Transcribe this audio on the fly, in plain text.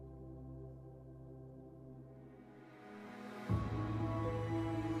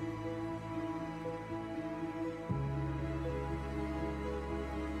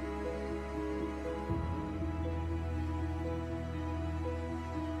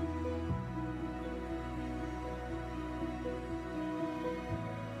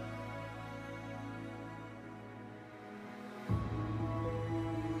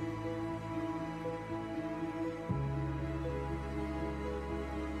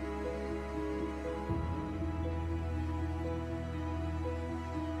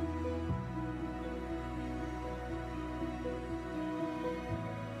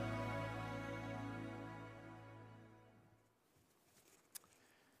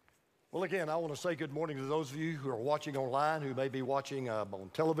Well, again, I want to say good morning to those of you who are watching online, who may be watching on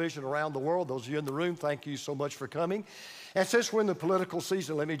television around the world. Those of you in the room, thank you so much for coming. And since we're in the political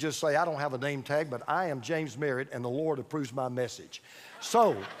season, let me just say I don't have a name tag, but I am James Merritt, and the Lord approves my message.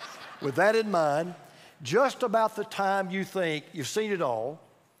 So, with that in mind, just about the time you think you've seen it all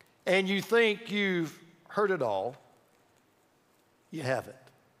and you think you've heard it all, you haven't.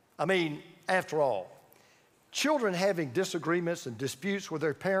 I mean, after all, children having disagreements and disputes with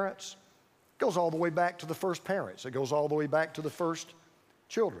their parents goes all the way back to the first parents. It goes all the way back to the first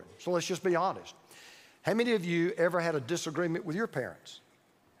children. So let's just be honest. How many of you ever had a disagreement with your parents?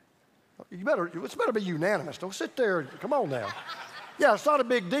 It's better be unanimous. Don't sit there. Come on now. Yeah, it's not a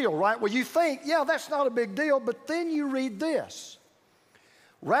big deal, right? Well, you think, yeah, that's not a big deal, but then you read this.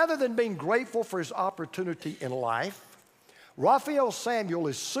 Rather than being grateful for his opportunity in life, Raphael Samuel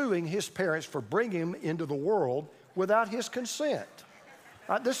is suing his parents for bringing him into the world without his consent.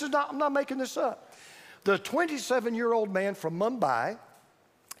 I'm not making this up. The 27-year-old man from Mumbai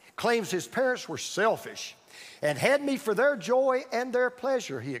claims his parents were selfish and had me for their joy and their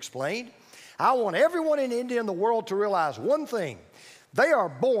pleasure, he explained. I want everyone in India and the world to realize one thing. They are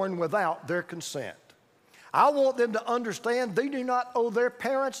born without their consent. I want them to understand they do not owe their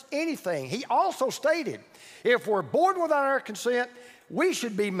parents anything. He also stated, if we're born without our consent, we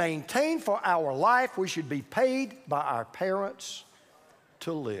should be maintained for our life. We should be paid by our parents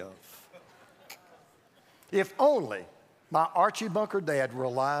to live. If only my Archie Bunker dad were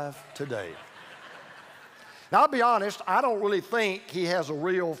alive today. Now, I'll be honest, I don't really think he has a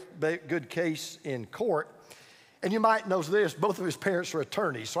real good case in court. And you might know this, both of his parents are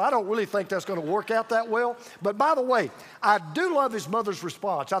attorneys, so I don't really think that's going to work out that well. But by the way, I do love his mother's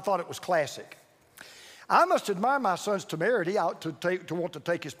response. I thought it was classic. I must admire my son's temerity to want to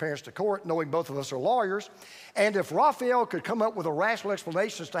take his parents to court, knowing both of us are lawyers. And if Raphael could come up with a rational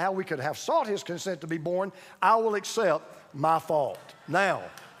explanation as to how we could have sought his consent to be born, I will accept my fault. Now,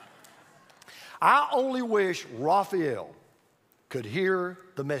 I only wish Raphael could hear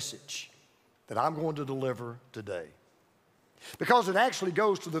the message that I'm going to deliver today, because it actually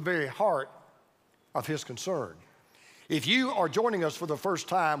goes to the very heart of his concern. If you are joining us for the first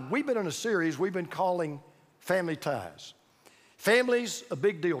time, we've been in a series we've been calling Family Ties. Family's a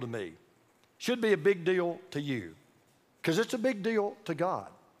big deal to me. Should be a big deal to you, because it's a big deal to God.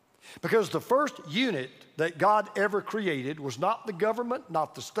 Because the first unit that God ever created was not the government,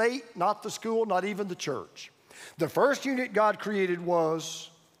 not the state, not the school, not even the church. The first unit God created was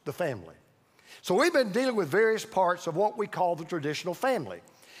the family. So we've been dealing with various parts of what we call the traditional family.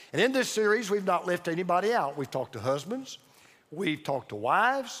 And in this series, we've not left anybody out. We've talked to husbands, we've talked to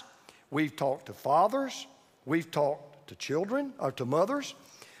wives, we've talked to fathers, we've talked to children, or to mothers.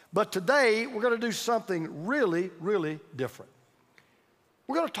 But today, we're going to do something really, really different.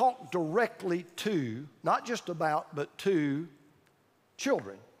 We're going to talk directly to, not just about, but to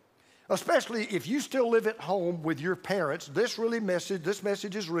children. Especially if you still live at home with your parents, this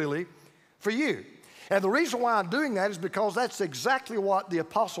message is really for you. And the reason why I'm doing that is because that's exactly what the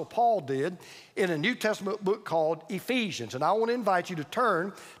Apostle Paul did in a New Testament book called Ephesians. And I want to invite you to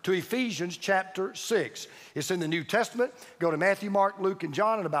turn to Ephesians chapter 6. It's in the New Testament. Go to Matthew, Mark, Luke, and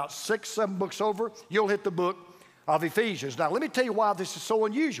John, and about 6, 7 books over, you'll hit the book of Ephesians. Now, let me tell you why this is so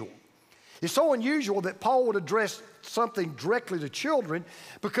unusual. It's so unusual that Paul would address something directly to children,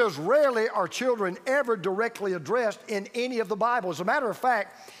 because rarely are children ever directly addressed in any of the Bible. As a matter of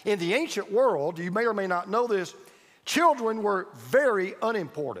fact, in the ancient world, you may or may not know this, children were very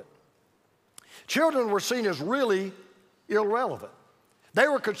unimportant. Children were seen as really irrelevant. They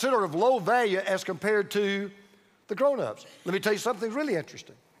were considered of low value as compared to the grown-ups. Let me tell you something really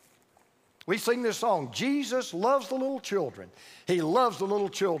interesting. We sing this song, Jesus loves the little children. He loves the little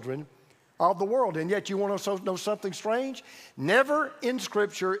children of the world. And yet you want to know something strange? Never in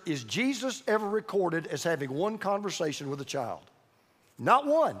Scripture is Jesus ever recorded as having one conversation with a child. Not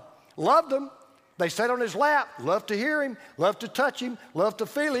one. Loved them. They sat on his lap, loved to hear him, loved to touch him, loved to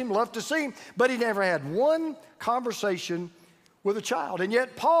feel him, loved to see him, but he never had one conversation with a child. And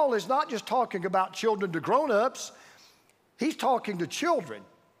yet Paul is not just talking about children to grown-ups. He's talking to children,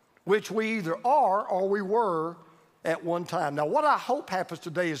 which we either are or we were at one time. Now, what I hope happens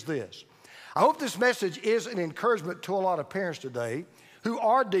today is this. I hope this message is an encouragement to a lot of parents today who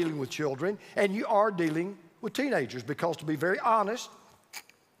are dealing with children, and you are dealing with teenagers, because to be very honest,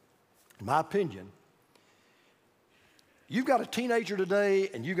 in my opinion, you've got a teenager today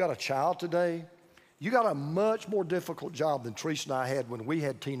and you've got a child today, you got a much more difficult job than Teresa and I had when we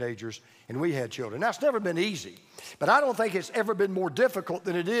had teenagers and we had children. Now, it's never been easy, but I don't think it's ever been more difficult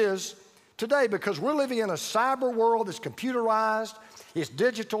than it is today, because we're living in a cyber world that's computerized. It's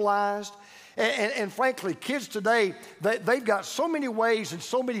digitalized. And frankly, kids today, they've got so many ways and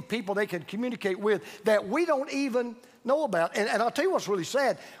so many people they can communicate with that we don't even know about. And I'll tell you what's really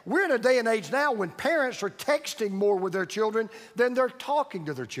sad. We're in a day and age now when parents are texting more with their children than they're talking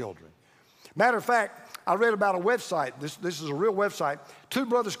to their children. Matter of fact, I read about a website. This is a real website. Two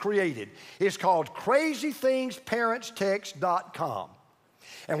brothers created. It's called crazythingsparentstext.com.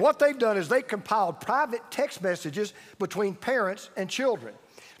 And what they've done is they compiled private text messages between parents and children.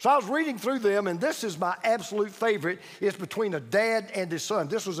 So I was reading through them, and this is my absolute favorite. It's between a dad and his son.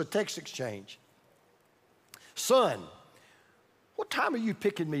 This was a text exchange. Son, what time are you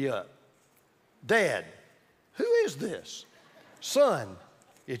picking me up? Dad, who is this? Son,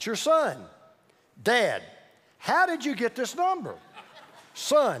 it's your son. Dad, how did you get this number?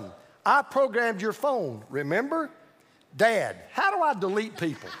 Son, I programmed your phone, remember? Dad, how do I delete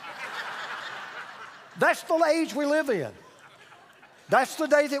people? That's the age we live in. That's the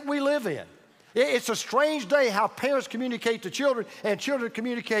day that we live in. It's a strange day how parents communicate to children and children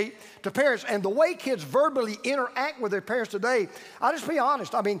communicate to parents. And the way kids verbally interact with their parents today, I'll just be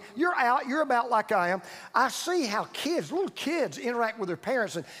honest. I mean, you're out, you're about like I am. I see how kids, little kids, interact with their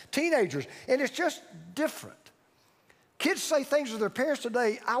parents and teenagers, and it's just different. Kids say things to their parents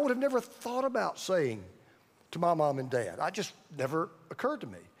today I would have never thought about saying to my mom and dad. I just never occurred to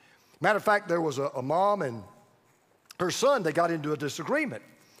me. Matter of fact, there was a mom and her son, they got into a disagreement.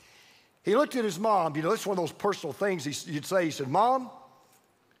 He looked at his mom, you know, it's one of those personal things you'd say. He said, Mom,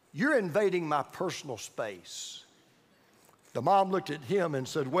 you're invading my personal space. The mom looked at him and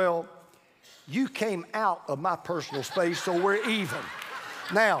said, well, you came out of my personal space, so we're even.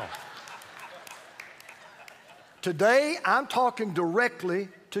 Now, today I'm talking directly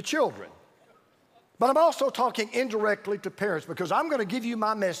to children, but I'm also talking indirectly to parents because I'm going to give you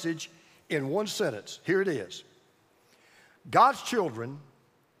my message in one sentence. Here it is. God's children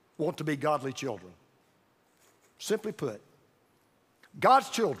want to be godly children. Simply put, God's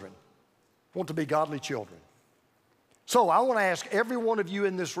children want to be godly children. So I want to ask every one of you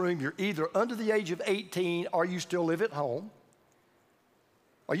in this room, you're either under the age of 18 or you still live at home.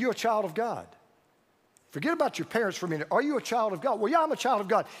 Are you a child of God? Forget about your parents for a minute. Are you a child of God? Well, yeah, I'm a child of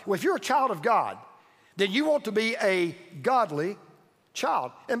God. Well, if you're a child of God, then you want to be a godly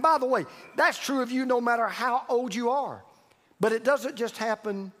child. And by the way, that's true of you no matter how old you are. But it doesn't just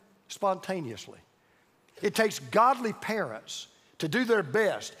happen spontaneously. It takes godly parents to do their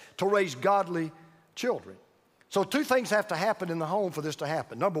best to raise godly children. So two things have to happen in the home for this to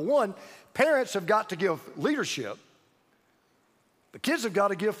happen. Number one, parents have got to give leadership. The kids have got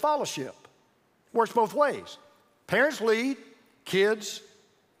to give fellowship. Works both ways. Parents lead, kids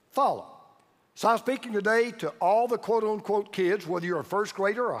follow. So I'm speaking today to all the quote-unquote kids, whether you're a first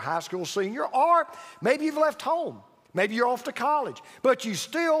grader or a high school senior, or maybe you've left home. Maybe you're off to college, but you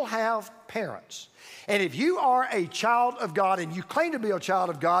still have parents. And if you are a child of God and you claim to be a child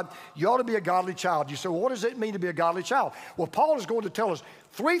of God, you ought to be a godly child. You say, well, what does it mean to be a godly child? Well, Paul is going to tell us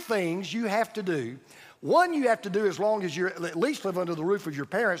three things you have to do. One you have to do as long as you at least live under the roof of your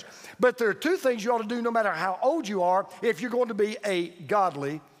parents. But there are two things you ought to do no matter how old you are if you're going to be a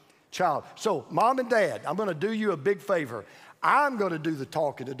godly child. So, Mom and Dad, I'm going to do you a big favor. I'm going to do the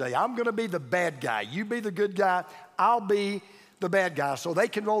talking today. I'm going to be the bad guy. You be the good guy. I'll be the bad guy so they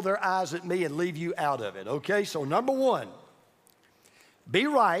can roll their eyes at me and leave you out of it, okay? So number one, be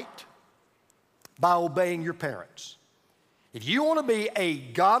right by obeying your parents. If you want to be a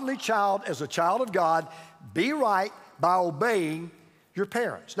godly child as a child of God, be right by obeying your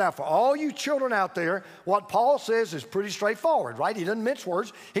parents. Now, for all you children out there, what Paul says is pretty straightforward, right? He doesn't mince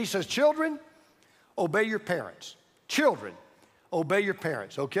words. He says, children, obey your parents. Children, obey your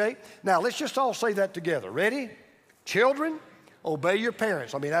parents, okay? Now, let's just all say that together. Ready? Children, obey your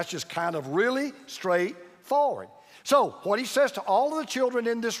parents. I mean, that's just kind of really straightforward. So, what he says to all of the children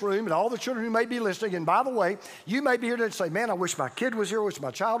in this room and all the children who may be listening, and by the way, you may be here today and say, man, I wish my kid was here, I wish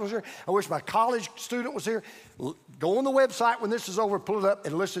my child was here, I wish my college student was here. Go on the website when this is over, pull it up,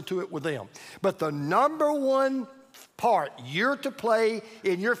 and listen to it with them. But the number one part you're to play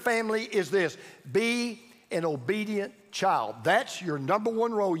in your family is this: be an obedient child. That's your number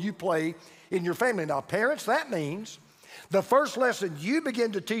one role you play in your family. Now, parents, that means the first lesson you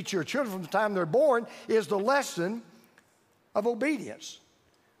begin to teach your children from the time they're born is the lesson of obedience.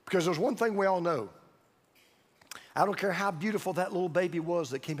 Because there's one thing we all know. I don't care how beautiful that little baby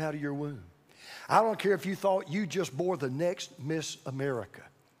was that came out of your womb. I don't care if you thought you just bore the next Miss America.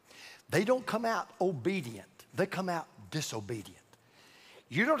 They don't come out obedient. They come out disobedient.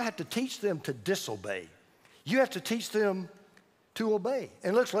 You don't have to teach them to disobey. You have to teach them to obey.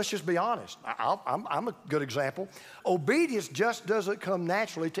 And let's just be honest. I'm a good example. Obedience just doesn't come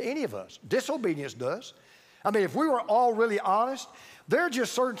naturally to any of us. Disobedience does. I mean, if we were all really honest, there are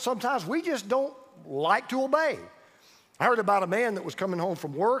just certain, sometimes we just don't like to obey. I heard about a man that was coming home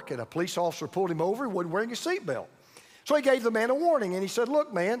from work and a police officer pulled him over. He wasn't wearing a seatbelt. So he gave the man a warning and he said,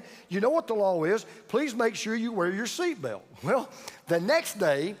 look, man, you know what the law is. Please make sure you wear your seatbelt. Well, the next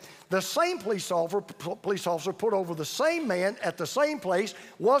day, the same police officer put over the same man at the same place,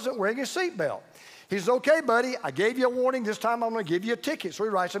 wasn't wearing a seatbelt. He said, okay, buddy, I gave you a warning. This time I'm going to give you a ticket. So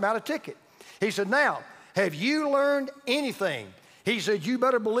he writes him out a ticket. He said, now, have you learned anything? He said, you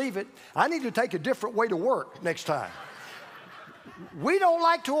better believe it. I need to take a different way to work next time. We don't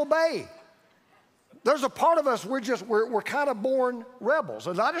like to obey. There's a part of us, we're kind of born rebels.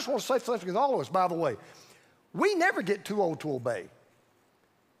 And I just want to say something to all of us, by the way. We never get too old to obey.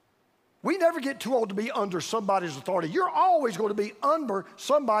 We never get too old to be under somebody's authority. You're always going to be under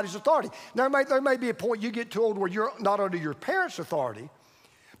somebody's authority. Now, there may be a point you get too old where you're not under your parents' authority,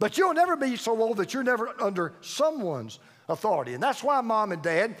 but you'll never be so old that you're never under someone's authority. And that's why, Mom and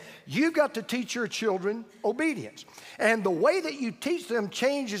Dad, you've got to teach your children obedience. And the way that you teach them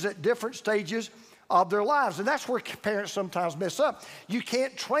changes at different stages of their lives. And that's where parents sometimes mess up. You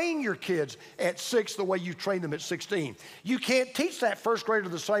can't train your kids at 6 the way you train them at 16. You can't teach that first grader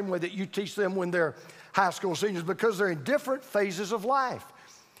the same way that you teach them when they're high school seniors because they're in different phases of life.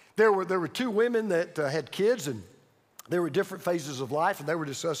 There were two women that had kids, and they were different phases of life, and they were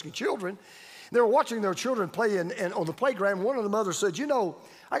discussing children. They were watching their children play and on the playground. One of the mothers said, you know,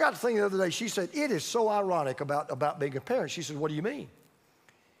 I got to think the other day, she said, it is so ironic about being a parent. She said, what do you mean?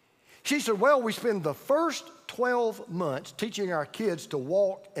 She said, well, we spend the first 12 months teaching our kids to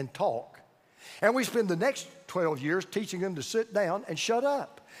walk and talk, and we spend the next 12 years teaching them to sit down and shut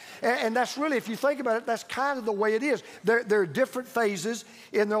up. And that's really, if you think about it, that's kind of the way it is. There are different phases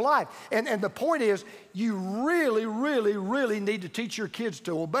in their life. And the point is, you really, really, really need to teach your kids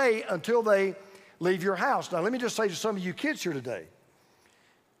to obey until they leave your house. Now, let me just say to some of you kids here today,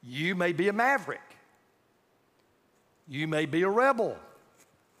 you may be a maverick. You may be a rebel.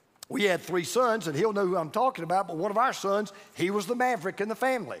 We had 3 sons, and he'll know who I'm talking about, but one of our sons, he was the maverick in the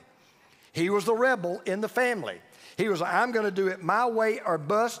family. He was the rebel in the family. He was, I'm going to do it my way or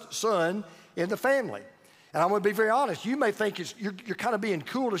bust son in the family. And I'm going to be very honest. You may think you're kind of being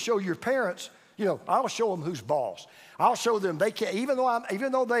cool to show your parents, you know, I'll show them who's boss. I'll show them they can't, even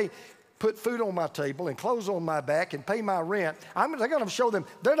though they put food on my table and clothes on my back and pay my rent, they're going to show them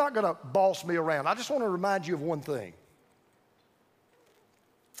they're not going to boss me around. I just want to remind you of one thing.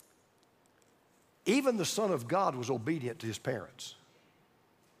 Even the Son of God was obedient to his parents.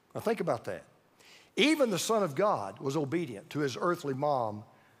 Now think about that. Even the Son of God was obedient to his earthly mom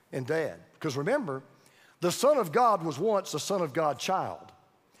and dad. Because remember, the Son of God was once a Son of God child.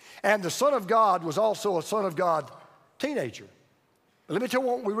 And the Son of God was also a Son of God teenager. But let me tell you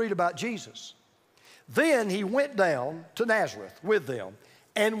what we read about Jesus. Then he went down to Nazareth with them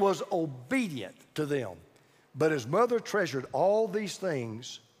and was obedient to them. But his mother treasured all these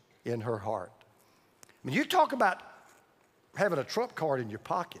things in her heart. I mean, you talk about having a trump card in your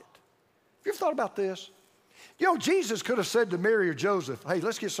pocket. Have you ever thought about this? You know, Jesus could have said to Mary or Joseph, hey,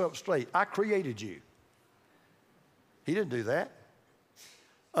 let's get something straight. I created you. He didn't do that.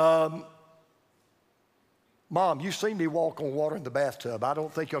 Mom, you've seen me walk on water in the bathtub. I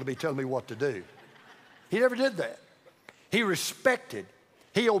don't think you ought to be telling me what to do. He never did that. He respected.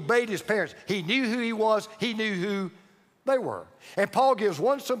 He obeyed his parents. He knew who he was. He knew who they were. And Paul gives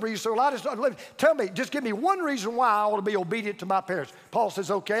one simple reason. So just give me one reason why I ought to be obedient to my parents. Paul says,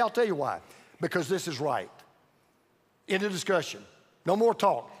 okay, I'll tell you why. Because this is right. End of discussion. No more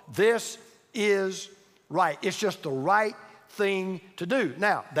talk. This is right. It's just the right thing to do.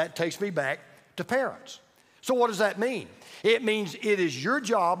 Now, that takes me back to parents. So what does that mean? It means it is your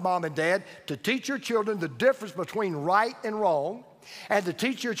job, Mom and Dad, to teach your children the difference between right and wrong, and to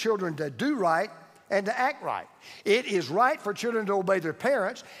teach your children to do right and to act right. It is right for children to obey their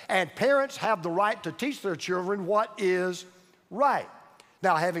parents, and parents have the right to teach their children what is right.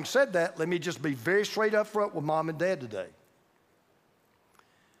 Now, having said that, let me just be very straight up front with Mom and Dad today.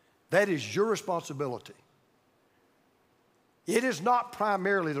 That is your responsibility. It is not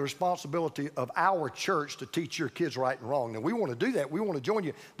primarily the responsibility of our church to teach your kids right and wrong. Now, we want to do that. We want to join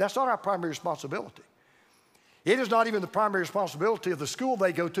you. That's not our primary responsibility. It is not even the primary responsibility of the school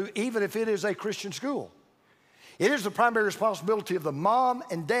they go to, even if it is a Christian school. It is the primary responsibility of the mom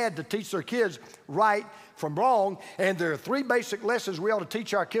and dad to teach their kids right from wrong. And there are 3 basic lessons we ought to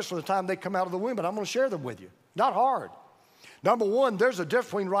teach our kids from the time they come out of the womb, and I'm going to share them with you. Not hard. Number one, there's a difference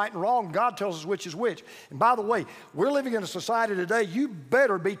between right and wrong. God tells us which is which. And by the way, we're living in a society today, you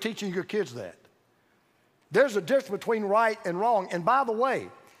better be teaching your kids that. There's a difference between right and wrong. And by the way,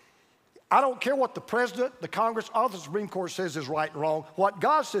 I don't care what the president, the Congress, or the Supreme Court says is right and wrong. What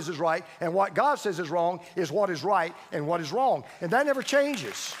God says is right, and what God says is wrong is what is right and what is wrong. And that never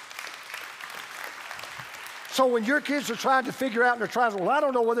changes. So when your kids are trying to figure out and they're trying to, well, I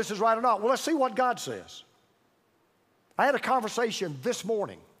don't know whether this is right or not. Well, let's see what God says. I had a conversation this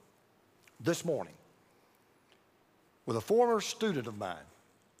morning, with a former student of mine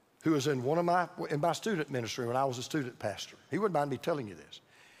who was in my student ministry when I was a student pastor. He wouldn't mind me telling you this.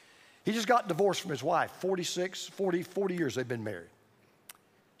 He just got divorced from his wife, 40 years they've been married.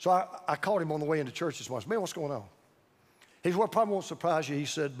 So I called him on the way into church this morning. I said, man, what's going on? He said, well, it probably won't surprise you. He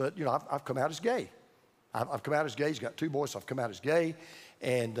said, but, I've come out as gay. I've come out as gay. He's got 2 boys, so I've come out as gay.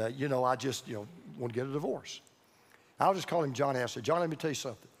 And, I just, want to get a divorce. I'll just call him Johnny. I said, John, let me tell you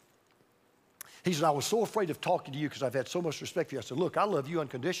something. He said, I was so afraid of talking to you because I've had so much respect for you. I said, look, I love you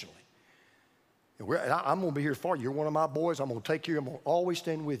unconditionally. And I'm going to be here for you. You're one of my boys. I'm going to take care of you. I'm going to always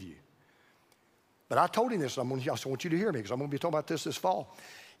stand with you. But I told him this, I want you to hear me because I'm going to be talking about this fall.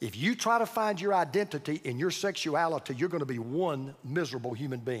 If you try to find your identity in your sexuality, you're going to be one miserable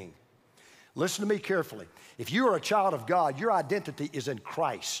human being. Listen to me carefully. If you are a child of God, your identity is in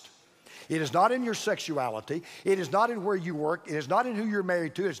Christ. It is not in your sexuality. It is not in where you work. It is not in who you're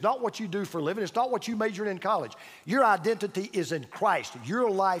married to. It's not what you do for a living. It's not what you majored in college. Your identity is in Christ.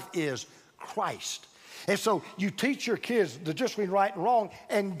 Your life is Christ. And so you teach your kids the difference between right and wrong,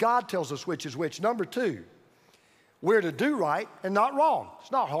 and God tells us which is which. Number 2, we're to do right and not wrong.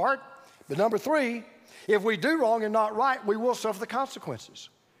 It's not hard. But number 3, if we do wrong and not right, we will suffer the consequences.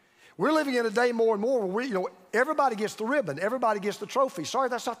 We're living in a day more and more where everybody gets the ribbon, everybody gets the trophy. Sorry,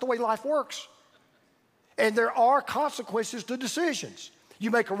 that's not the way life works. And there are consequences to decisions. You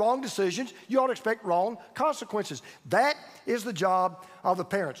make a wrong decision, you ought to expect wrong consequences. That is the job of the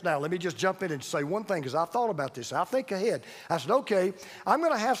parents. Now, let me just jump in and say one thing, because I thought about this. I think ahead. I said, okay, I'm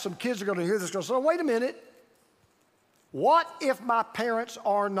going to have some kids that are going to hear this and say, wait a minute. What if my parents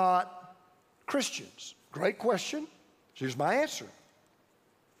are not Christians? Great question. Here's my answer.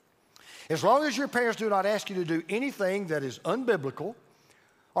 As long as your parents do not ask you to do anything that is unbiblical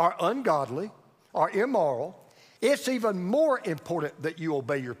or ungodly or immoral, it's even more important that you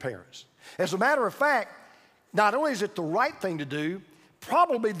obey your parents. As a matter of fact, not only is it the right thing to do,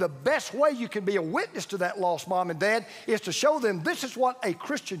 probably the best way you can be a witness to that lost mom and dad is to show them this is what a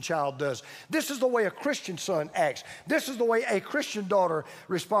Christian child does. This is the way a Christian son acts. This is the way a Christian daughter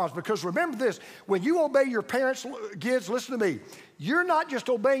responds. Because remember this, when you obey your parents, kids, listen to me, you're not just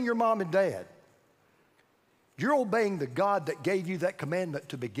obeying your mom and dad. You're obeying the God that gave you that commandment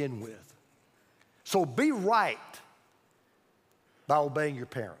to begin with. So be right by obeying your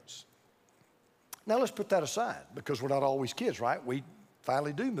parents. Now let's put that aside because we're not always kids, right? We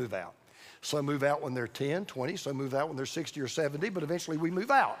finally do move out. Some move out when they're 10, 20, some move out when they're 60 or 70, but eventually we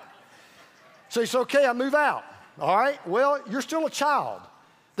move out. So it's okay, I move out. All right, well, you're still a child.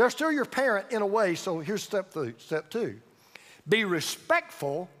 They're still your parent in a way, so here's step 2. Be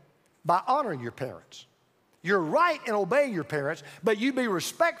respectful by honoring your parents. You're right in obeying your parents, but you be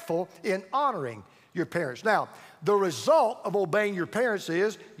respectful in honoring your parents. Now, the result of obeying your parents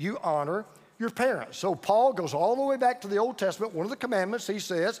is you honor your parents. So Paul goes all the way back to the Old Testament. One of the commandments, he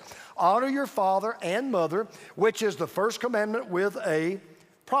says, honor your father and mother, which is the first commandment with a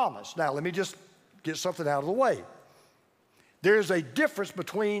promise. Now, let me just get something out of the way. There's a difference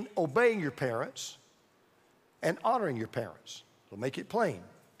between obeying your parents and honoring your parents. So make it plain.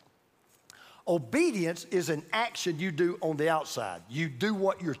 Obedience is an action you do on the outside. You do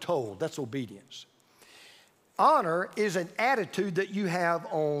what you're told. That's obedience. Honor is an attitude that you have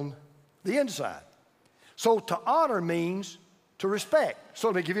on the inside. So to honor means to respect. So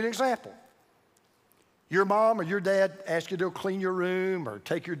let me give you an example. Your mom or your dad asks you to clean your room or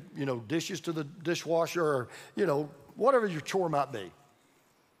take your dishes to the dishwasher or whatever your chore might be.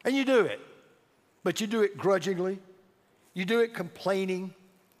 And you do it. But you do it grudgingly. You do it complaining.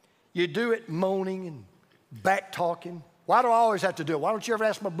 You do it moaning and back-talking. Why do I always have to do it? Why don't you ever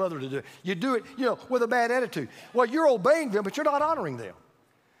ask my brother to do it? You do it, with a bad attitude. Well, you're obeying them, but you're not honoring them.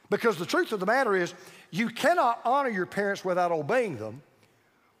 Because the truth of the matter is, you cannot honor your parents without obeying them,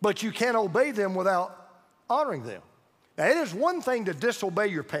 but you can obey them without honoring them. Now, it is one thing to disobey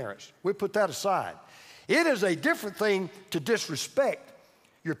your parents. We put that aside. It is a different thing to disrespect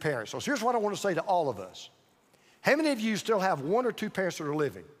your parents. So here's what I want to say to all of us. How many of you still have 1 or 2 parents that are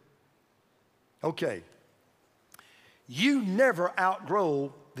living? Okay. You never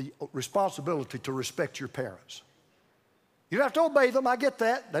outgrow the responsibility to respect your parents. You don't have to obey them, I get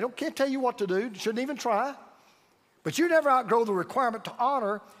that. Can't tell you what to do, shouldn't even try. But you never outgrow the requirement to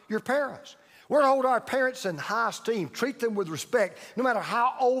honor your parents. We're to hold our parents in high esteem, treat them with respect, no matter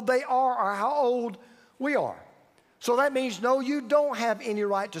how old they are or how old we are. So that means, no, you don't have any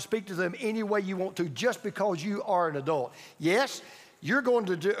right to speak to them any way you want to just because you are an adult. Yes, you're going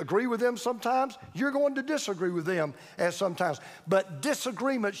to agree with them sometimes. You're going to disagree with them at sometimes. But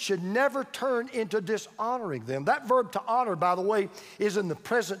disagreement should never turn into dishonoring them. That verb to honor, by the way, is in the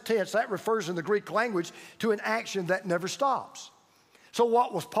present tense. That refers in the Greek language to an action that never stops. So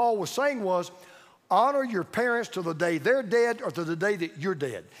what Paul was saying was, honor your parents to the day they're dead or to the day that you're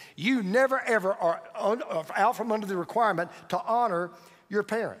dead. You never, ever are out from under the requirement to honor your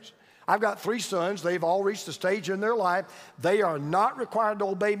parents. I've got 3 sons. They've all reached a stage in their life. They are not required to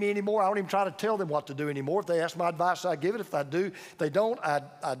obey me anymore. I don't even try to tell them what to do anymore. If they ask my advice, I give it. If I do, they don't, I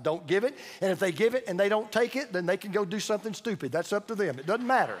don't give it. And if they give it and they don't take it, then they can go do something stupid. That's up to them. It doesn't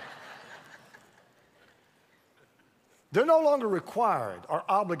matter. They're no longer required or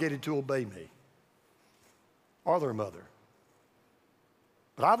obligated to obey me or their mother.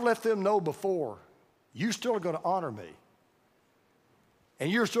 But I've let them know before, you still are going to honor me.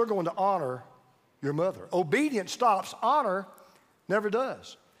 And you're still going to honor your mother. Obedience stops, honor never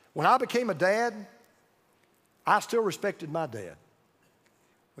does. When I became a dad, I still respected my dad.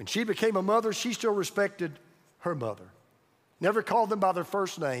 When she became a mother, she still respected her mother. Never called them by their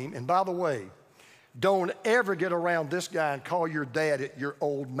first name. And by the way, don't ever get around this guy and call your dad your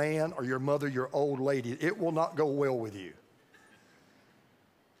old man or your mother your old lady. It will not go well with you.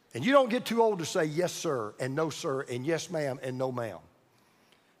 And you don't get too old to say yes, sir, and no, sir, and yes, ma'am, and no, ma'am.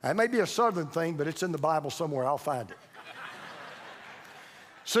 That may be a southern thing, but it's in the Bible somewhere. I'll find it.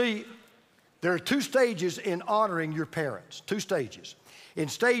 See, there are 2 stages in honoring your parents, 2 stages. In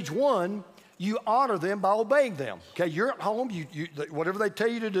stage 1, you honor them by obeying them. Okay, you're at home, whatever they tell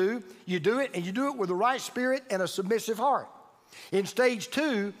you to do, you do it, and you do it with the right spirit and a submissive heart. In stage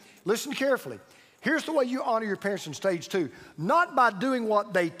 2, listen carefully. Here's the way you honor your parents in stage 2. Not by doing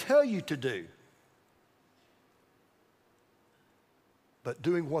what they tell you to do, but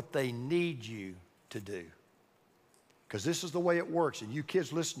doing what they need you to do. Because this is the way it works, and you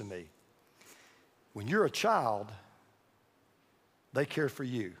kids listen to me. When you're a child, they care for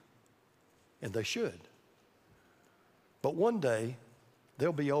you, and they should. But one day,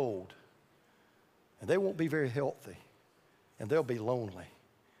 they'll be old, and they won't be very healthy, and they'll be lonely,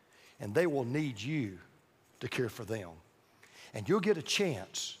 and they will need you to care for them. And you'll get a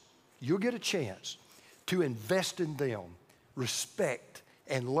chance to invest in them, respect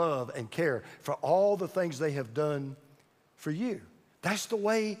and love and care for all the things they have done for you. That's the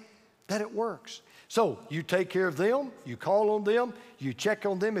way that it works. So you take care of them, you call on them, you check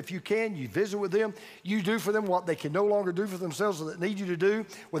on them if you can, you visit with them, you do for them what they can no longer do for themselves or that need you to do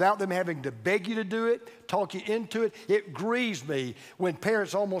without them having to beg you to do it, talk you into it. It grieves me when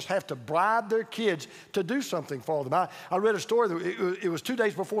parents almost have to bribe their kids to do something for them. I read a story, it was 2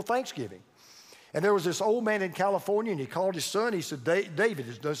 days before Thanksgiving. And there was this old man in California, and he called his son. He said, David,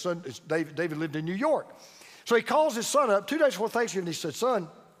 his son, David lived in New York. So he calls his son up 2 days before Thanksgiving. He said, son,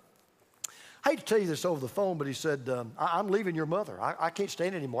 I hate to tell you this over the phone, but he said, I'm leaving your mother. I can't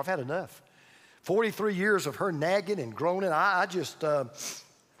stand it anymore. I've had enough. 43 years of her nagging and groaning. I'm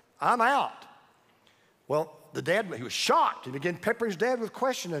out. Well, the dad, he was shocked. He began peppering his dad with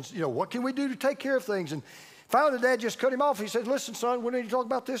questions. And, what can we do to take care of things? And finally, the dad just cut him off. He said, listen, son, we don't need to talk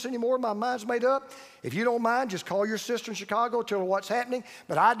about this anymore. My mind's made up. If you don't mind, just call your sister in Chicago, tell her what's happening.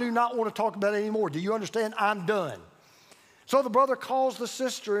 But I do not want to talk about it anymore. Do you understand? I'm done. So the brother calls the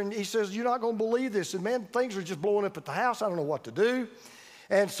sister, and he says, you're not going to believe this. And, man, things are just blowing up at the house. I don't know what to do.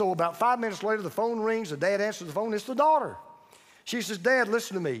 And so about 5 minutes later, the phone rings. The dad answers the phone. It's the daughter. She says, Dad,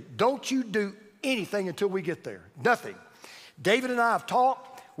 listen to me. Don't you do anything until we get there. Nothing. David and I have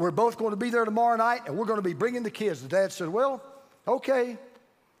talked. We're both going to be there tomorrow night, and we're going to be bringing the kids. The dad said, well, okay,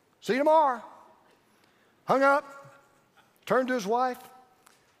 see you tomorrow. Hung up, turned to his wife,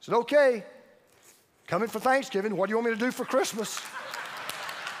 said, okay, coming for Thanksgiving. What do you want me to do for Christmas?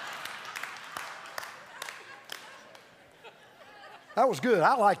 That was good.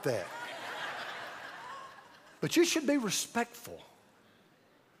 I like that. But you should be respectful.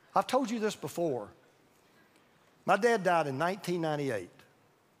 I've told you this before. My dad died in 1998.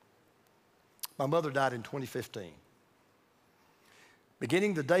 My mother died in 2015.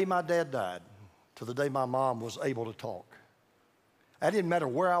 Beginning the day my dad died to the day my mom was able to talk. It didn't matter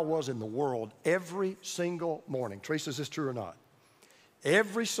where I was in the world, every single morning. Teresa, is this true or not?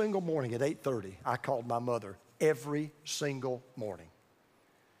 Every single morning at 8:30, I called my mother every single morning.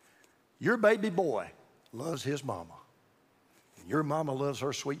 Your baby boy loves his mama. Your mama loves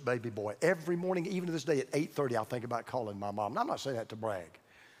her sweet baby boy. Every morning, even to this day at 8:30, I'll think about calling my mom. And I'm not saying that to brag.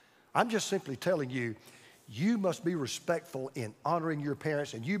 I'm just simply telling you, you must be respectful in honoring your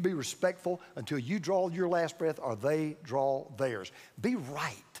parents, and you be respectful until you draw your last breath or they draw theirs. Be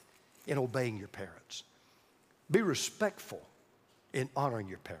right in obeying your parents. Be respectful in honoring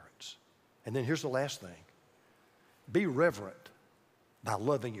your parents. And then here's the last thing. Be reverent by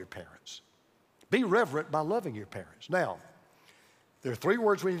loving your parents. Be reverent by loving your parents. Now, there are three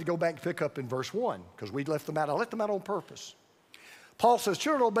words we need to go back and pick up in verse 1 because we left them out. I left them out on purpose. Paul says,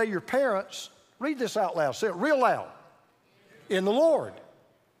 children, obey your parents. Read this out loud. Say it real loud. In the Lord.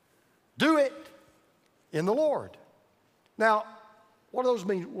 Do it in the Lord. Now, what do those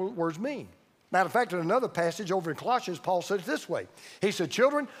words mean? Matter of fact, in another passage over in Colossians, Paul said it this way. He said,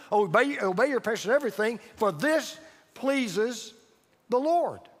 children, obey your parents in everything, for this pleases the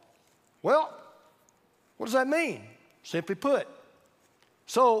Lord. Well, what does that mean? Simply put,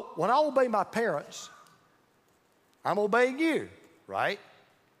 so when I obey my parents, I'm obeying you, right?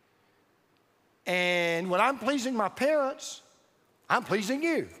 And when I'm pleasing my parents, I'm pleasing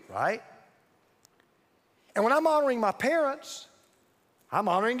you, right? And when I'm honoring my parents, I'm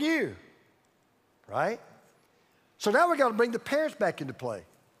honoring you, right? So now we got to bring the parents back into play.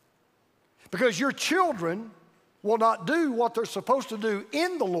 Because your children will not do what they're supposed to do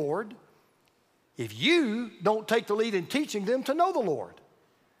in the Lord if you don't take the lead in teaching them to know the Lord.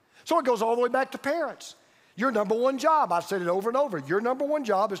 So it goes all the way back to parents. Your number one job, I've said it over and over, your number one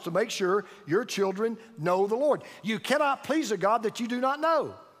job is to make sure your children know the Lord. You cannot please a God that you do not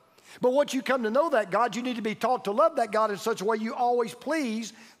know. But once you come to know that God, you need to be taught to love that God in such a way you always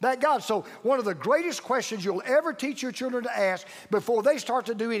please that God. So one of the greatest questions you'll ever teach your children to ask before they start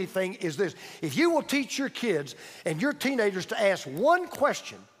to do anything is this. If you will teach your kids and your teenagers to ask one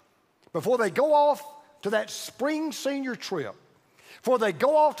question before they go off to that spring senior trip, before they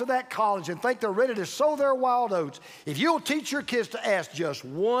go off to that college and think they're ready to sow their wild oats, if you'll teach your kids to ask just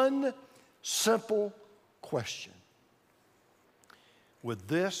one simple question, would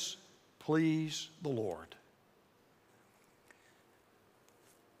this please the Lord?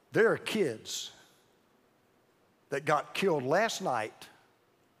 There are kids that got killed last night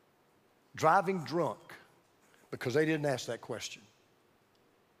driving drunk because they didn't ask that question.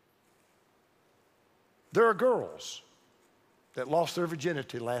 There are girls that lost their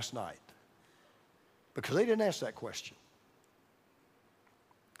virginity last night because they didn't ask that question.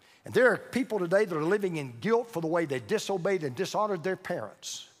 And there are people today that are living in guilt for the way they disobeyed and dishonored their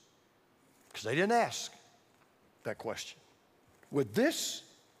parents because they didn't ask that question. Would this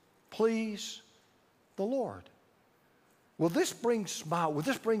please the Lord? Will this bring smile? Will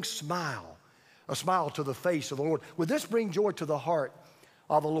this bring a smile to the face of the Lord? Would this bring joy to the heart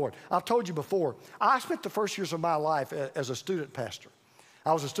of the Lord? I've told you before, I spent the first years of my life as a student pastor.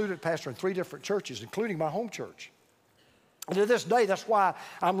 I was a student pastor in 3 different churches, including my home church. And to this day, that's why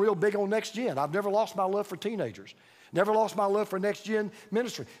I'm real big on Next Gen. I've never lost my love for teenagers. Never lost my love for Next Gen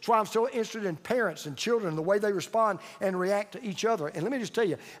ministry. That's why I'm so interested in parents and children and the way they respond and react to each other. And let me just tell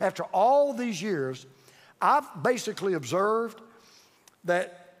you, after all these years, I've basically observed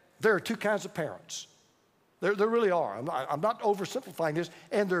that there are 2 kinds of parents. There really are. I'm not oversimplifying this,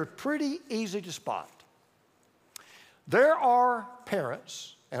 and they're pretty easy to spot. There are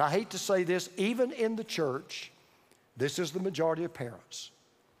parents, and I hate to say this, even in the church, this is the majority of parents.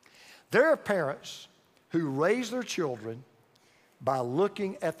 There are parents who raise their children by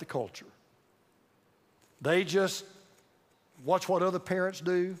looking at the culture. They just watch what other parents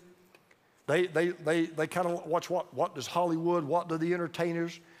do. They kind of watch what does Hollywood, what do the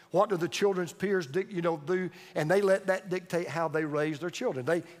entertainers, what do the children's peers do, and they let that dictate how they raise their children.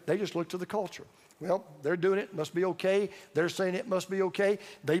 They just look to the culture. Well, they're doing it, must be okay. They're saying it must be okay.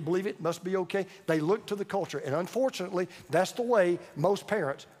 They believe it must be okay. They look to the culture. And unfortunately, that's the way most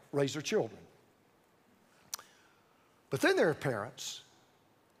parents raise their children. But then there are parents,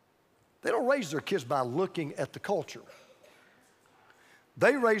 they don't raise their kids by looking at the culture.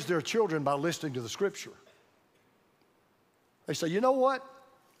 They raise their children by listening to the Scripture. They say, you know what?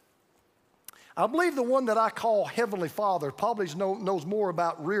 I believe the one that I call Heavenly Father probably knows more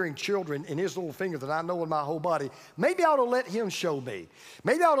about rearing children in his little finger than I know in my whole body. Maybe I ought to let him show me.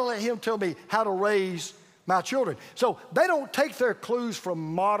 Maybe I ought to let him tell me how to raise my children. So they don't take their clues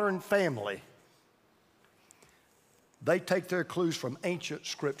from modern family. They take their clues from ancient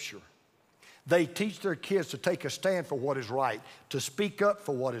Scripture. They teach their kids to take a stand for what is right, to speak up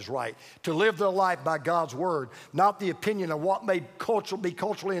for what is right, to live their life by God's Word, not the opinion of what may be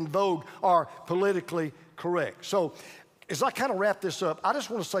culturally in vogue or politically correct. So as I kind of wrap this up, I just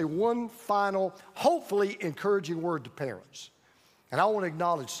want to say one final, hopefully encouraging word to parents. And I want to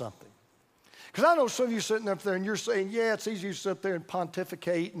acknowledge something. Because I know some of you sitting up there and you're saying, yeah, it's easy to sit up there and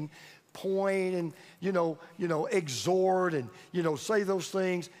pontificate and point and, exhort and, say those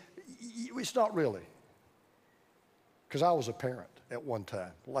things. It's not really. Because I was a parent at one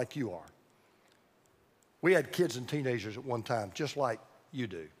time, like you are. We had kids and teenagers at one time, just like you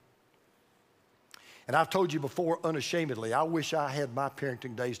do. And I've told you before, unashamedly, I wish I had my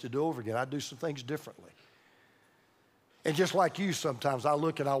parenting days to do over again. I'd do some things differently. And just like you, sometimes I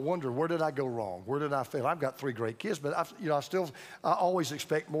look and I wonder, where did I go wrong? Where did I fail? I've got 3 great kids, but I always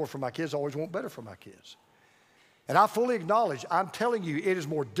expect more from my kids. I always want better for my kids. And I fully acknowledge, I'm telling you, it is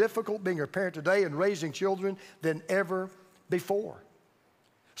more difficult being a parent today and raising children than ever before.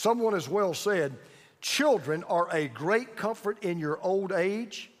 Someone as well said, children are a great comfort in your old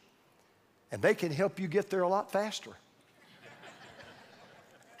age, and they can help you get there a lot faster.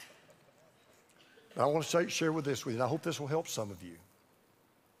 I want to share this with you, and I hope this will help some of you.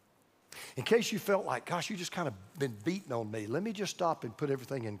 In case you felt like, gosh, you just kind of been beating on me, let me just stop and put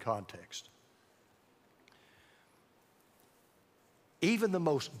everything in context. Even the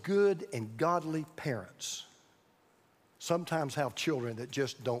most good and godly parents sometimes have children that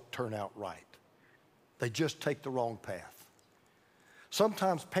just don't turn out right. They just take the wrong path.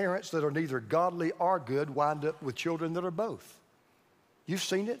 Sometimes parents that are neither godly or good wind up with children that are both. You've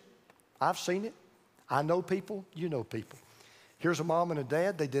seen it. I've seen it. I know people. You know people. Here's a mom and a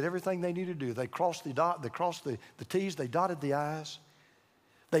dad. They did everything they needed to do. They crossed the T's. They dotted the I's.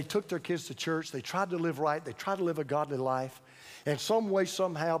 They took their kids to church. They tried to live right. They tried to live a godly life. And some way,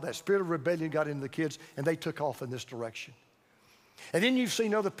 somehow, that spirit of rebellion got into the kids, and they took off in this direction. And then you've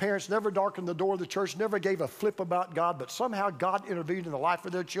seen other parents never darkened the door of the church, never gave a flip about God, but somehow God intervened in the life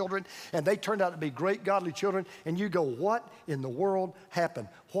of their children, and they turned out to be great godly children, and you go, what in the world happened?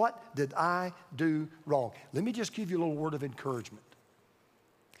 What did I do wrong? Let me just give you a little word of encouragement.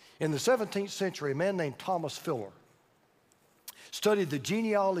 In the 17th century, a man named Thomas Fuller studied the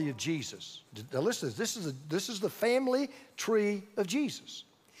genealogy of Jesus. Now listen, this is the family tree of Jesus.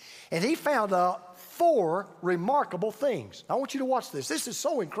 And he found out 4 remarkable things. I want you to watch this. This is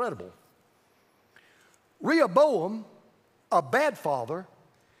so incredible. Rehoboam, a bad father,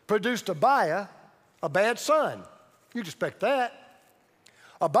 produced Abiah, a bad son. You'd expect that.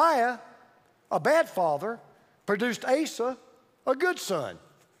 Abiah, a bad father, produced Asa, a good son.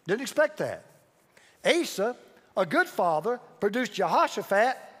 Didn't expect that. Asa, a good father, produced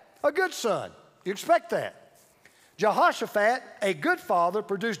Jehoshaphat, a good son. You'd expect that. Jehoshaphat, a good father,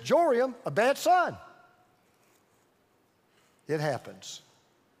 produced Joram, a bad son. It happens.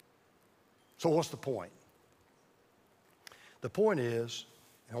 So what's the point? The point is,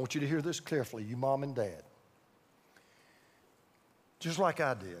 and I want you to hear this carefully, you mom and dad. Just like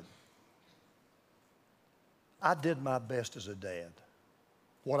I did my best as a dad,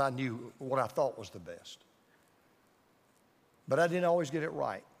 what I thought was the best. But I didn't always get it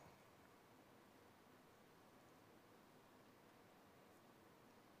right.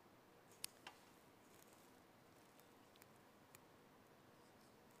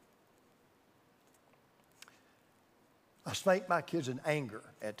 I spanked my kids in anger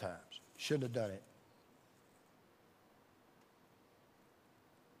at times. Shouldn't have done it.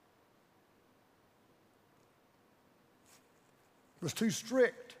 Was too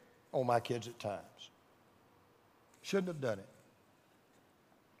strict on my kids at times. Shouldn't have done it.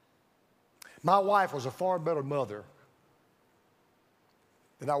 My wife was a far better mother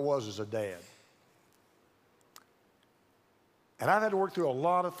than I was as a dad. And I've had to work through a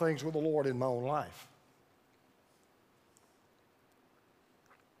lot of things with the Lord in my own life.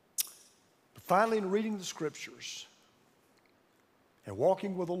 But finally, in reading the scriptures and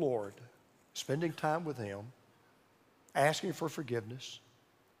walking with the Lord, spending time with Him, asking for forgiveness,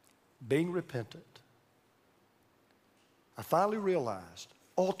 being repentant, I finally realized,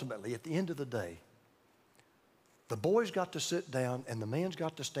 ultimately, at the end of the day, the boy's got to sit down and the man's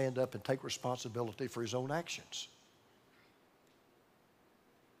got to stand up and take responsibility for his own actions.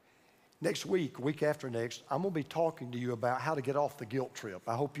 Next week after next, I'm going to be talking to you about how to get off the guilt trip.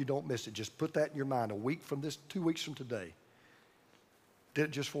 I hope you don't miss it. Just put that in your mind. 2 weeks from today. Did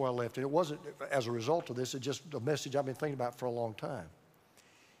it just before I left. And it wasn't as a result of this. It's just a message I've been thinking about for a long time.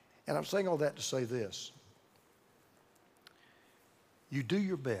 And I'm saying all that to say this. You do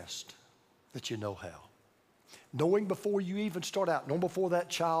your best that you know how. Knowing before you even start out, knowing before that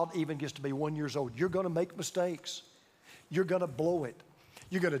child even gets to be 1 year old, you're going to make mistakes. You're going to blow it.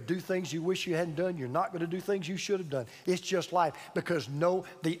 You're going to do things you wish you hadn't done. You're not going to do things you should have done. It's just life. Because no,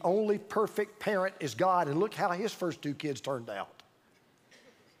 the only perfect parent is God. And look how His first 2 kids turned out.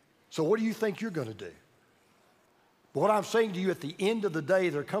 So what do you think you're going to do? But what I'm saying to you, at the end of the day,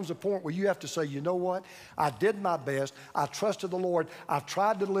 there comes a point where you have to say, you know what? I did my best. I trusted the Lord. I've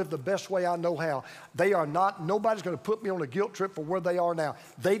tried to live the best way I know how. Nobody's going to put me on a guilt trip for where they are now.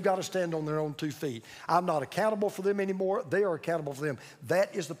 They've got to stand on their own 2 feet. I'm not accountable for them anymore. They are accountable for them.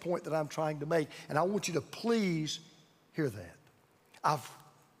 That is the point that I'm trying to make. And I want you to please hear that. I've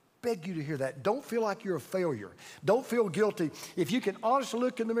beg you to hear that. Don't feel like you're a failure. Don't feel guilty. If you can honestly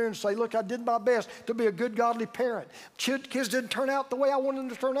look in the mirror and say, look, I did my best to be a good, godly parent. Kids didn't turn out the way I wanted them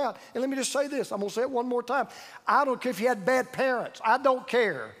to turn out. And let me just say this. I'm going to say it one more time. I don't care if you had bad parents. I don't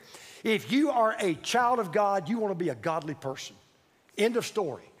care. If you are a child of God, you want to be a godly person. End of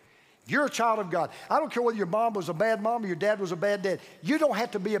story. If you're a child of God, I don't care whether your mom was a bad mom or your dad was a bad dad. You don't have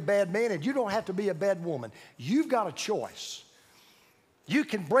to be a bad man and you don't have to be a bad woman. You've got a choice. You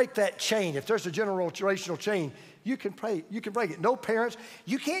can break that chain. If there's a generational chain, you can break it. No parents,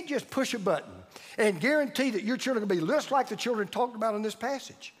 you can't just push a button and guarantee that your children are going to be just like the children talked about in this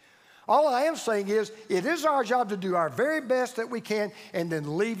passage. All I am saying is, it is our job to do our very best that we can and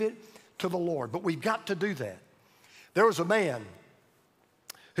then leave it to the Lord. But we've got to do that. There was a man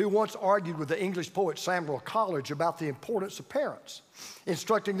who once argued with the English poet Samuel Coleridge about the importance of parents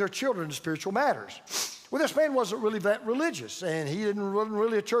instructing their children in spiritual matters. Well, this man wasn't really that religious, and he wasn't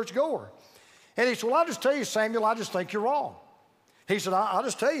really a churchgoer. And he said, well, I'll just tell you, Samuel, I just think you're wrong. He said, I'll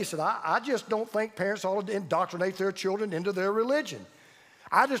just tell you, he said, I just don't think parents ought to indoctrinate their children into their religion.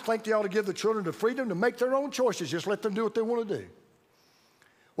 I just think they ought to give the children the freedom to make their own choices. Just let them do what they want to do.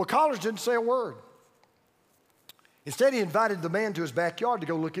 Well, Coleridge didn't say a word. Instead, he invited the man to his backyard to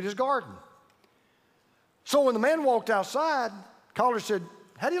go look at his garden. So when the man walked outside, Coleridge said,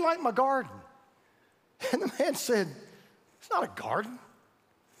 how do you like my garden? And the man said, it's not a garden.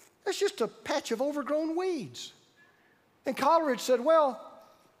 It's just a patch of overgrown weeds. And Coleridge said, well,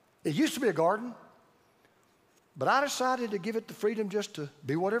 it used to be a garden, but I decided to give it the freedom just to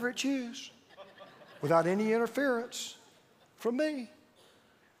be whatever it chooses without any interference from me.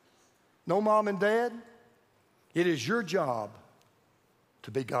 No, mom and dad, it is your job to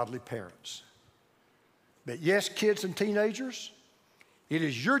be godly parents. But yes, kids and teenagers, it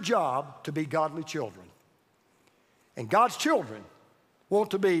is your job to be godly children. And God's children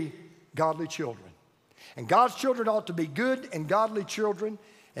want to be godly children. And God's children ought to be good and godly children,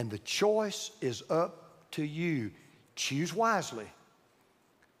 and the choice is up to you. Choose wisely.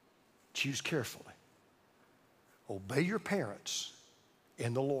 Choose carefully. Obey your parents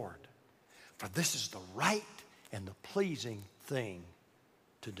in the Lord, for this is the right and the pleasing thing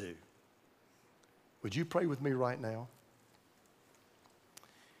to do. Would you pray with me right now?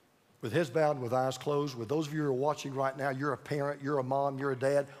 With heads bowed and with eyes closed, with those of you who are watching right now, you're a parent, you're a mom, you're a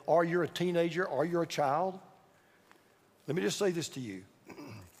dad, or you're a teenager, or you're a child. Let me just say this to you.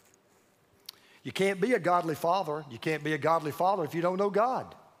 You can't be a godly father. You can't be a godly father if you don't know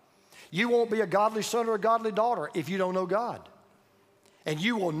God. You won't be a godly son or a godly daughter if you don't know God. And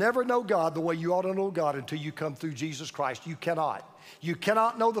you will never know God the way you ought to know God until you come through Jesus Christ. You cannot. You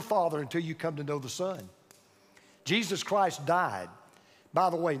cannot know the Father until you come to know the Son. Jesus Christ died, by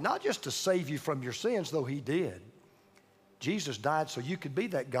the way, not just to save you from your sins, though he did. Jesus died so you could be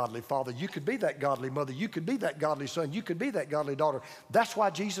that godly father. You could be that godly mother. You could be that godly son. You could be that godly daughter. That's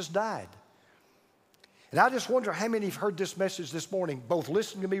why Jesus died. And I just wonder how many have heard this message this morning, both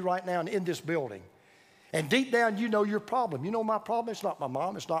listening to me right now and in this building. And deep down, you know your problem. You know my problem? It's not my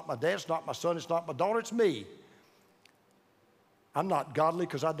mom. It's not my dad. It's not my son. It's not my daughter. It's me. I'm not godly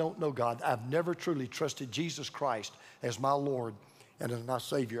because I don't know God. I've never truly trusted Jesus Christ as my Lord and as my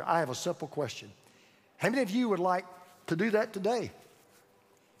Savior. I have a simple question. How many of you would like to do that today?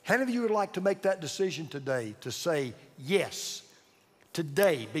 How many of you would like to make that decision today to say, yes,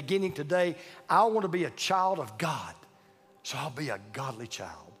 today, beginning today, I want to be a child of God, so I'll be a godly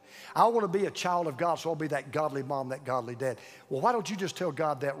child. I want to be a child of God, so I'll be that godly mom, that godly dad. Well, why don't you just tell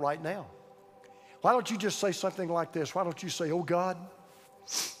God that right now? Why don't you just say something like this? Why don't you say, oh God,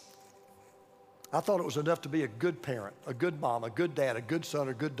 I thought it was enough to be a good parent, a good mom, a good dad, a good son,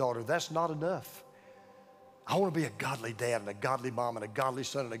 a good daughter. That's not enough. I want to be a godly dad and a godly mom and a godly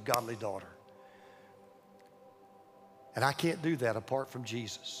son and a godly daughter. And I can't do that apart from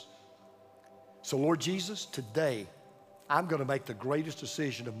Jesus. So Lord Jesus, today, I'm going to make the greatest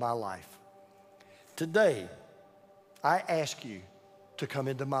decision of my life. Today, I ask you to come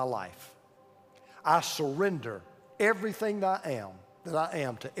into my life. I surrender everything that I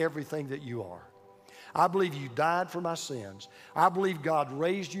am to everything that you are. I believe you died for my sins. I believe God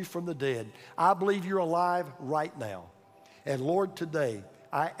raised you from the dead. I believe you're alive right now. And Lord, today,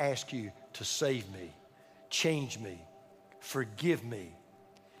 I ask you to save me, change me, forgive me,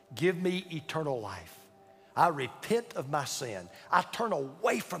 give me eternal life. I repent of my sin. I turn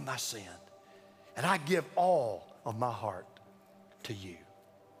away from my sin. And I give all of my heart to you.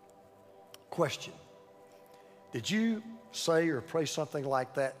 Question. Did you say or pray something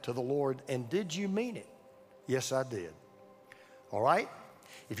like that to the Lord, and did you mean it? Yes, I did. All right?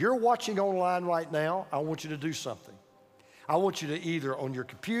 If you're watching online right now, I want you to do something. I want you to either on your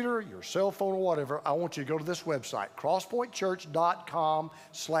computer, your cell phone, or whatever, I want you to go to this website,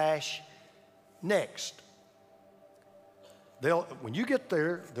 crosspointchurch.com/next. When you get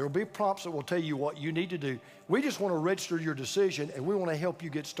there, there will be prompts that will tell you what you need to do. We just want to register your decision, and we want to help you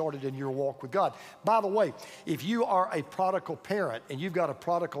get started in your walk with God. By the way, if you are a prodigal parent and you've got a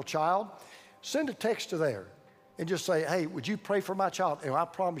prodigal child, send a text to there and just say, hey, would you pray for my child? And I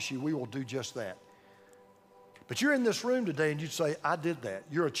promise you, we will do just that. But you're in this room today and you'd say, I did that.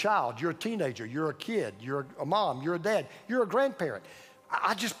 You're a child, you're a teenager, you're a kid, you're a mom, you're a dad, you're a grandparent.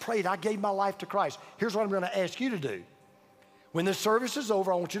 I just prayed, I gave my life to Christ. Here's what I'm going to ask you to do. When this service is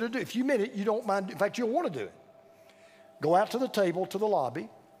over, I want you to do it. If you mean it, you don't mind. In fact, you'll want to do it. Go out to the table, to the lobby.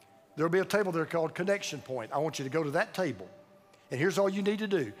 There'll be a table there called Connection Point. I want you to go to that table. And here's all you need to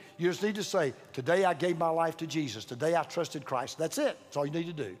do. You just need to say, today I gave my life to Jesus. Today I trusted Christ. That's it. That's all you need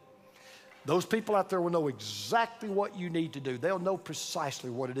to do. Those people out there will know exactly what you need to do. They'll know precisely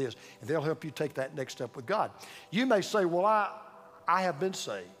what it is, and they'll help you take that next step with God. You may say, well, I have been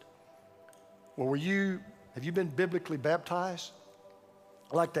saved. Well, have you been biblically baptized?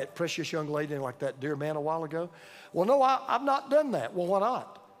 Like that precious young lady and like that dear man a while ago? Well, no, I've not done that. Well, why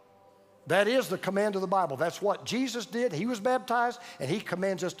not? That is the command of the Bible. That's what Jesus did. He was baptized, and he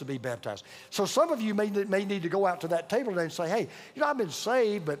commands us to be baptized. So some of you may need to go out to that table today and say, hey, I've been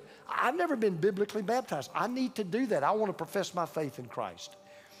saved, but I've never been biblically baptized. I need to do that. I want to profess my faith in Christ.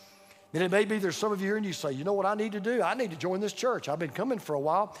 Then it may be there's some of you here and you say, you know what I need to do? I need to join this church. I've been coming for a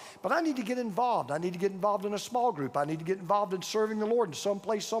while, but I need to get involved. I need to get involved in a small group. I need to get involved in serving the Lord in some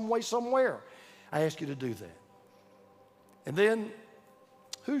place, some way, somewhere. I ask you to do that. And then,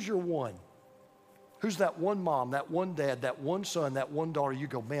 who's your one? Who's that one mom, that one dad, that one son, that one daughter? You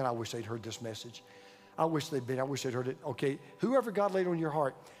go, man, I wish they'd heard this message. I wish they'd heard it. Okay, whoever God laid on your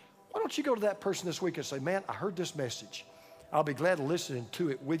heart, why don't you go to that person this week and say, man, I heard this message. I'll be glad to listen to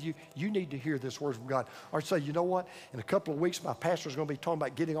it with you. You need to hear this word from God. Or say, you know what? In a couple of weeks, my pastor's going to be talking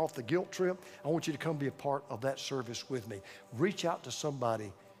about getting off the guilt trip. I want you to come be a part of that service with me. Reach out to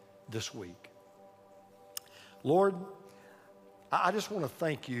somebody this week. Lord, I just want to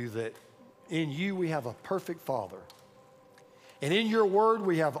thank you that in you we have a perfect Father. And in your word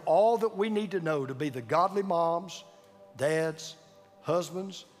we have all that we need to know to be the godly moms, dads,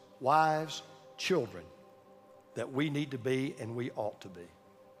 husbands, wives, children that we need to be and we ought to be.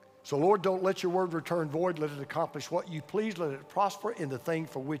 So Lord, don't let your word return void. Let it accomplish what you please. Let it prosper in the thing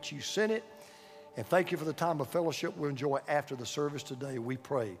for which you sent it. And thank you for the time of fellowship we'll enjoy after the service today. We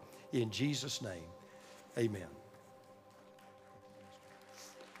pray in Jesus' name. Amen.